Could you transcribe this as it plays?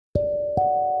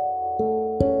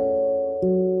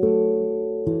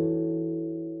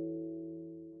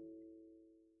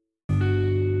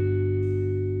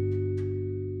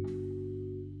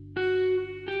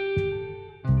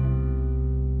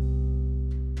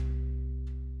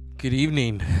Good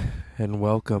evening and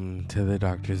welcome to the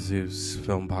Dr. Zeus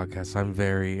Film Podcast.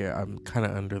 I'm kind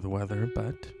of under the weather,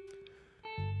 but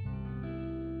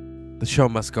the show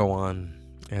must go on,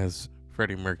 as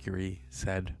Freddie Mercury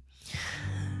said.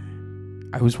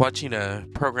 I was watching a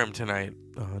program tonight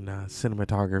on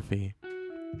cinematography,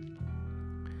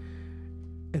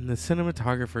 and the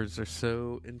cinematographers are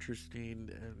so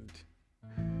interesting, and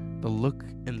the look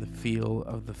and the feel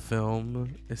of the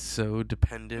film is so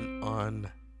dependent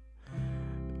on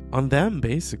them,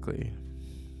 basically.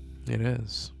 It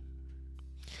is.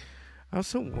 I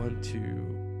also want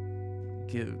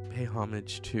to pay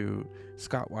homage to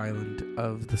Scott Weiland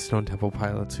of the Stone Temple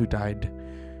Pilots, who died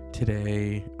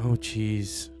today. Oh,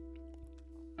 geez.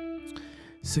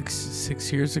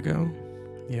 Six years ago?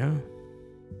 Yeah.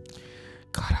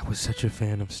 God, I was such a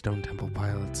fan of Stone Temple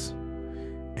Pilots.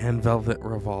 And Velvet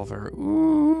Revolver.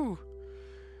 Ooh!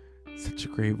 Such a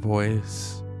great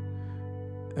voice.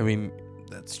 I mean,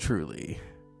 that's truly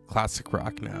classic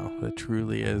rock now. That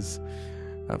truly is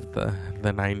of the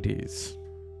 90s.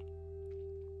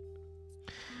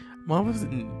 I'm always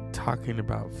talking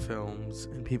about films,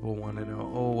 and people want to know,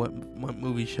 what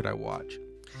movie should I watch?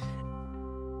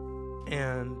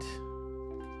 And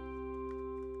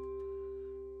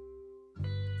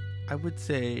I would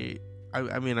say,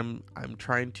 I'm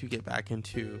trying to get back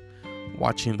into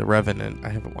watching The Revenant. I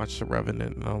haven't watched The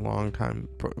Revenant in a long time,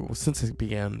 since I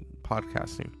began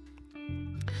podcasting,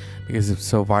 because it's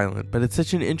so violent. But it's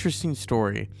such an interesting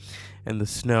story, and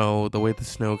the way the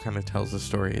snow kind of tells the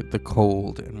story, the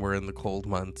cold, and we're in the cold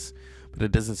months, but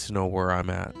it doesn't snow where I'm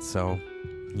at. So,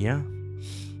 yeah.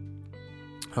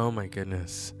 Oh my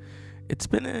goodness, it's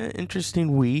been an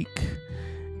interesting week,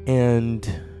 and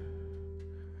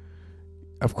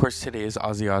of course, today is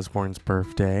Ozzy Osbourne's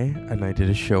birthday, and I did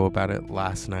a show about it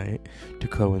last night to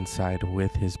coincide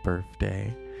with his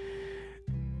birthday.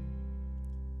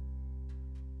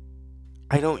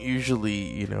 I don't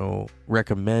usually,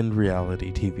 recommend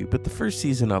reality TV, but the first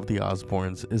season of The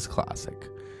Osbournes is classic.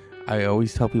 I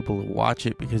always tell people to watch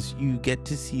it because you get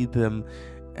to see them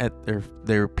at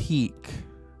their peak.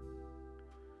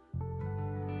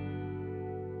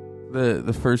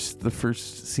 The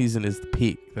first season is the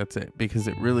peak. That's it, because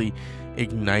it really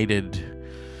ignited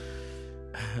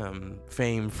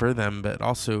fame for them, but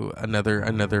also another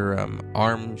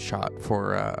arm shot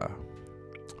for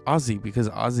Ozzy, because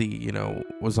Ozzy,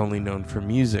 was only known for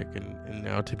music, and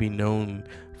now to be known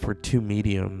for two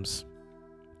mediums.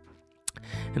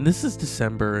 And this is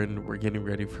December, and we're getting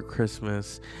ready for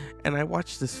Christmas, and I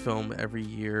watch this film every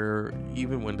year,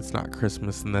 even when it's not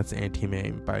Christmas, and that's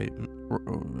Anti-Mame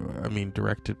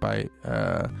directed by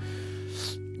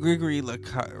Gregory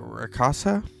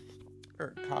DeCasa,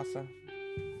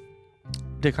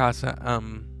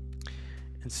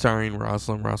 and starring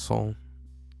Rosalind Russell.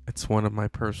 It's one of my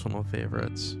personal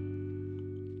favorites.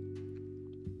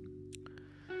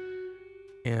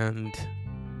 And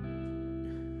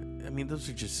those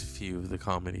are just a few of the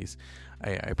comedies.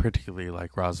 I particularly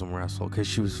like Rosalind Russell because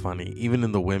she was funny. Even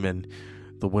in The Women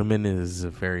is a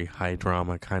very high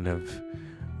drama kind of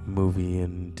movie,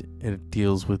 and it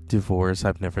deals with divorce.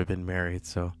 I've never been married,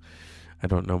 so I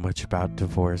don't know much about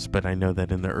divorce, but I know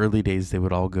that in the early days they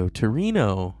would all go to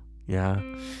Reno. Yeah.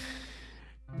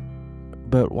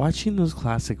 But watching those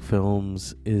classic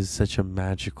films is such a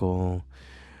magical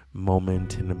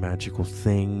moment and a magical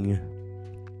thing.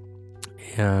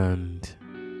 And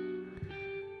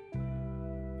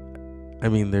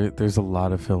there's a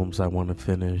lot of films I want to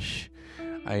finish.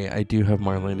 I do have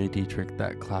Marlene Dietrich,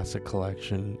 that classic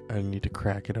collection. I need to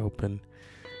crack it open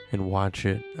and watch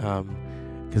it,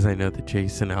 because I know that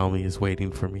Jason Alme is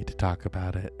waiting for me to talk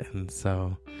about it. And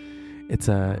so it's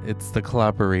the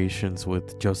collaborations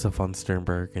with Joseph von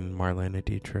Sternberg and Marlene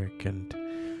Dietrich, and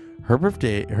her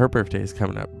birthday is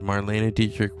coming up. Marlene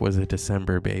Dietrich was a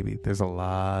December baby. There's a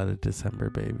lot of December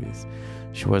babies.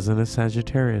 She wasn't a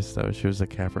Sagittarius, though. She was a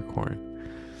Capricorn.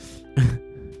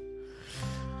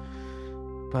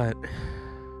 But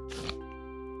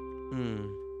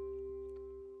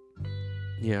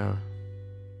yeah.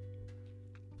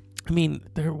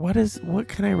 What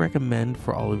can I recommend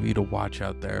for all of you to watch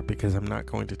out there? Because I'm not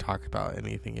going to talk about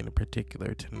anything in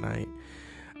particular tonight.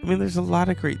 There's a lot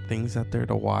of great things out there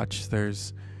to watch.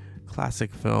 There's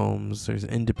classic films, there's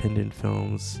independent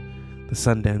films, the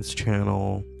Sundance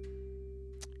Channel,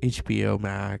 HBO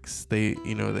Max, they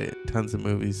tons of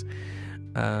movies.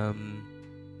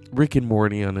 Rick and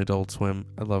Morty on Adult Swim.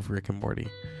 I love Rick and Morty.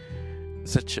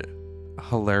 Such a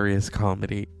hilarious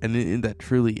comedy, and that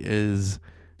truly is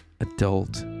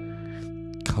adult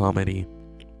comedy.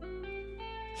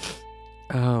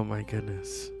 Oh my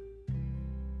goodness.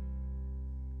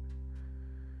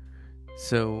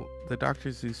 So the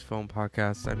Dr. Zeus Film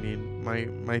Podcast, I mean,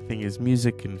 my thing is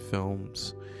music and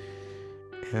films.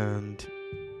 And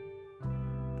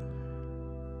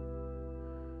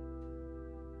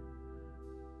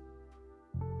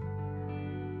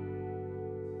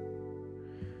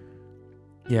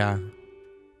yeah.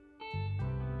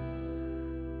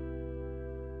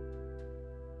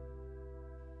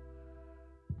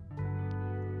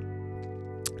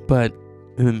 But,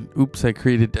 and oops, I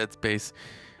created dead space.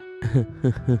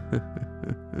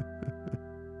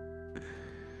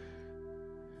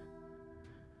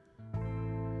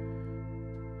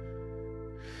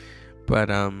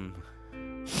 But,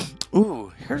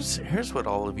 ooh, here's what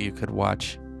all of you could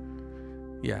watch.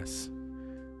 Yes.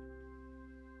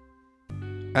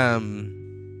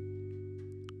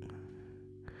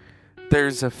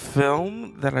 There's a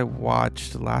film that I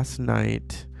watched last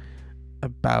night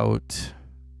about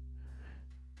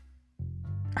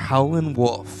Howlin'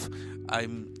 Wolf.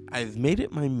 I've made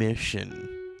it my mission.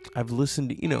 I've listened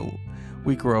to,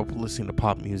 we grew up listening to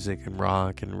pop music and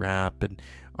rock and rap and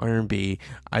R&B.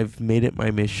 I've made it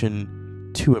my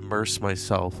mission to immerse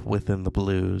myself within the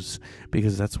blues,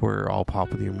 because that's where all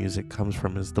popular music comes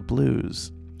from, is the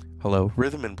blues. Hello,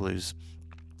 rhythm and blues,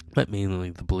 but mainly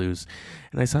the blues.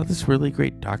 And I saw this really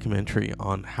great documentary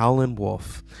on Howlin'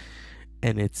 Wolf,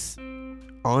 and it's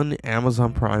on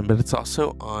Amazon Prime, but it's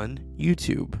also on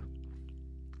YouTube.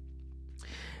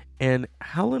 And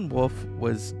Howlin' Wolf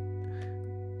was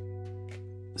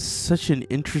such an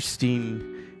interesting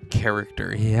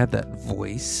character. He had that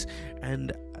voice,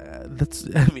 and I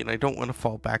don't want to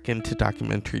fall back into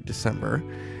documentary December,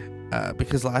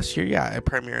 because last year, I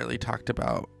primarily talked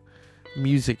about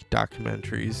music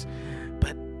documentaries,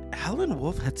 but Howlin'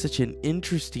 Wolf had such an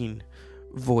interesting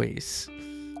voice.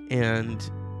 And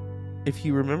if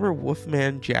you remember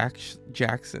Wolfman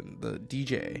Jackson, the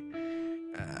DJ,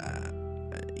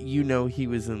 he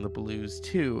was in the blues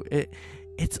too.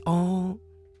 It's all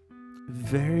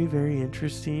very, very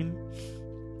interesting.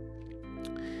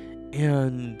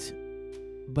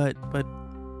 But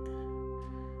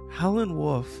Howlin'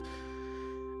 Wolf,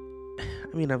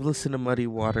 I've listened to Muddy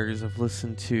Waters, I've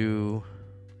listened to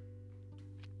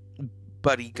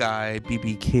Buddy Guy,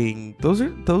 B.B. King. Those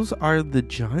are the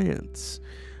giants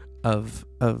of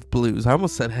blues. I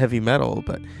almost said heavy metal,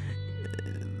 but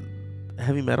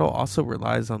heavy metal also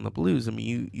relies on the blues.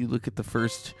 You look at the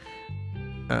first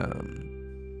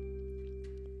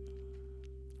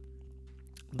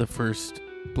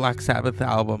Black Sabbath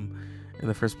album, and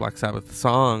the first Black Sabbath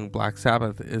song, Black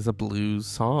Sabbath, is a blues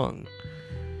song.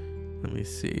 Let me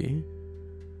see.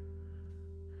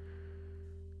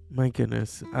 My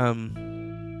goodness. I'm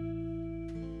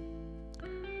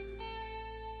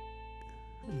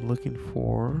looking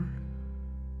for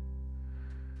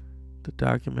the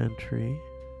documentary.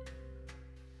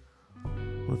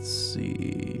 Let's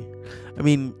see.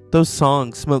 Those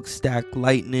songs, Smokestack,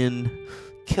 Lightning,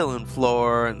 Killin'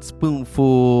 Floor, and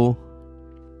Spoonful.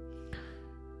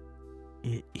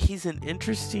 He's an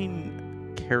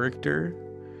interesting character,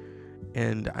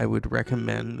 and I would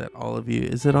recommend that all of you...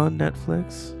 Is it on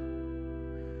Netflix?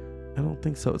 I don't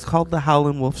think so. It's called The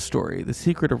Howlin' Wolf Story, The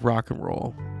Secret of Rock and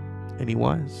Roll. And he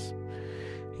was.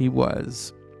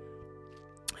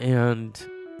 And,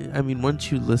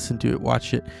 once you listen to it,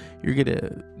 watch it, you're going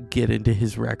to get into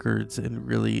his records and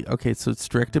really... Okay, so it's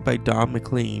directed by Don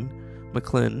McLean.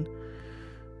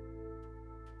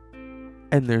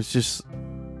 And there's just...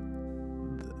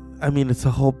 it's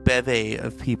a whole bevy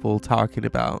of people talking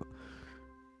about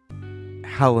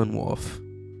Howlin' Wolf.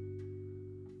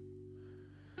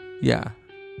 Yeah.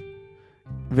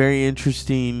 Very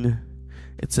interesting.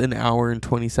 It's an hour and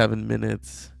 27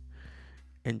 minutes.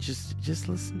 And just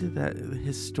listen to that,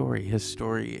 his story. His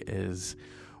story is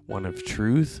one of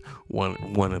truth,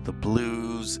 one of the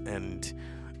blues, and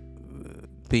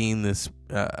being this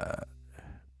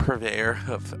purveyor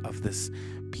of this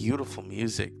beautiful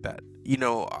music that,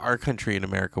 our country in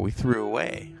America, we threw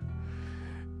away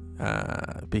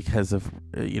because of,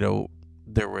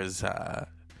 there was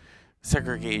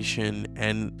segregation,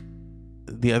 and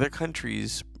the other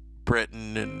countries,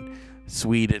 Britain and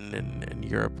Sweden and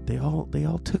Europe, they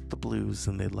all took the blues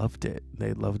and they loved it.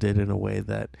 They loved it in a way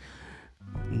that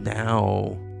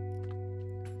now,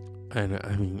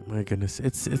 and my goodness,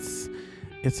 it's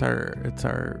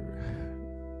our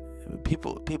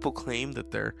people claim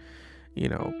that they're,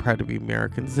 proud to be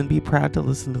Americans, and be proud to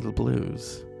listen to the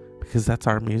blues, because that's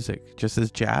our music, just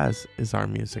as jazz is our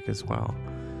music as well.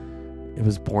 It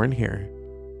was born here.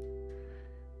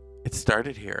 It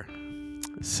started here.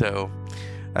 So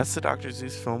that's the Dr.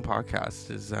 Zeus Film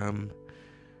Podcast, is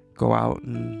go out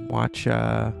and watch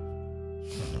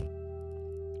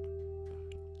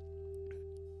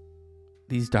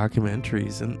these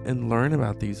documentaries and learn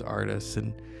about these artists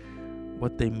and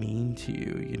what they mean to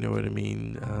you. You know what I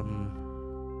mean?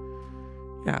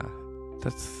 Yeah,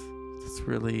 that's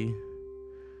really.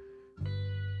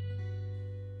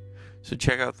 So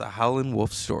check out the Howlin'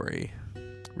 Wolf Story,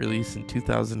 released in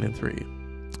 2003.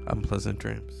 Unpleasant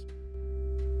Dreams.